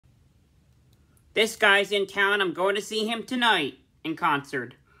This guy's in town. I'm going to see him tonight in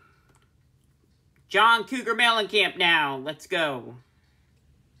concert. John Cougar Mellencamp now. Let's go.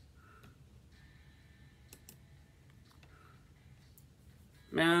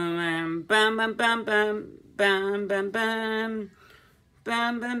 Bum bum bum bum bum bum bum bum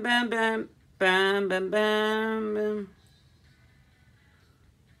bum bum bum bum bum bum bum.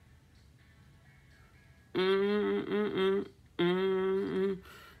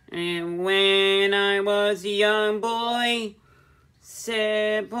 And when I was a young boy,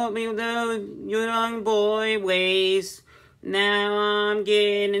 said, put me those young boy ways. Now I'm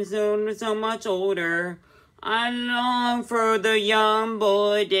getting so much older. I long for the young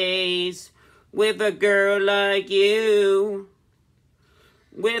boy days with a girl like you.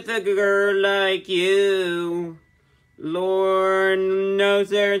 With a girl like you. Lord knows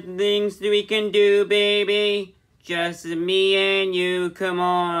there's things that we can do, baby. Just me and you. Come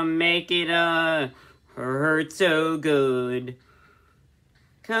on, make it hurt so good.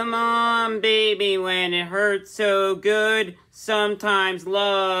 Come on, baby, when it hurts so good. Sometimes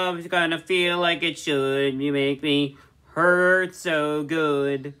love's gonna feel like it should. You make me hurt so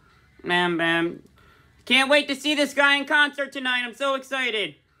good. Bam, bam. Can't wait to see this guy in concert tonight. I'm so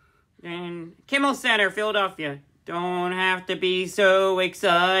excited. And Kimmel Center, Philadelphia. Don't have to be so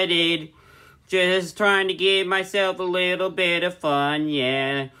excited. Just trying to give myself a little bit of fun,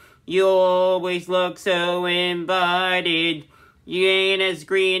 yeah. You always look so invited. You ain't as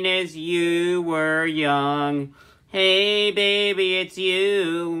green as you were young. Hey, baby, it's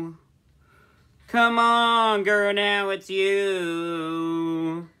you. Come on, girl, now it's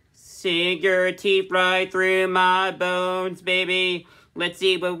you. Sink your teeth right through my bones, baby. Let's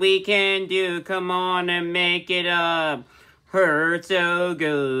see what we can do. Come on and make it up. Hurt so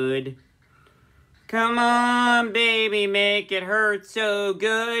good. Come on, baby, make it hurt so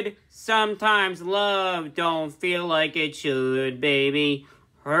good. Sometimes love don't feel like it should, baby.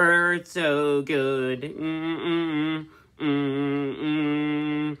 Hurt so good.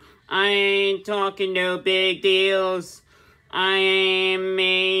 I ain't talking no big deals. I ain't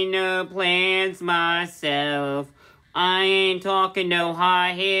made no plans myself. I ain't talking no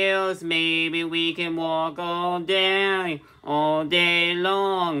high heels. Maybe we can walk all day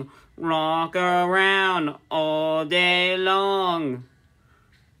long. Rock around all day long.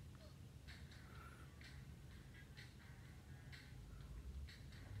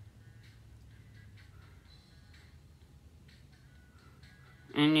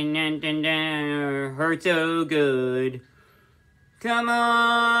 And hurt so good. Come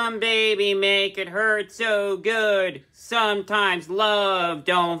on, baby, make it hurt so good. Sometimes love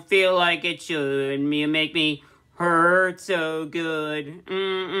don't feel like it should. You make me hurt so good.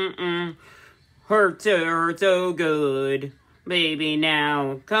 Hurt so good. Baby,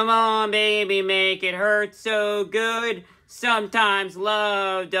 now. Come on, baby, make it hurt so good. Sometimes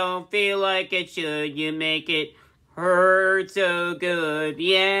love don't feel like it should. You make it hurt so good.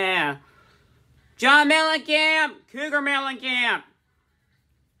 Yeah. John Mellencamp, Cougar Mellencamp.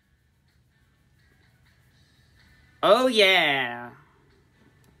 Oh, yeah.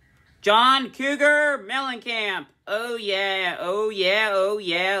 John Cougar Mellencamp. Oh, yeah, oh, yeah, oh,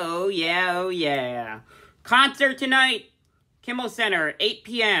 yeah, oh, yeah, oh, yeah. Concert tonight, Kimmel Center, 8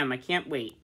 p.m. I can't wait.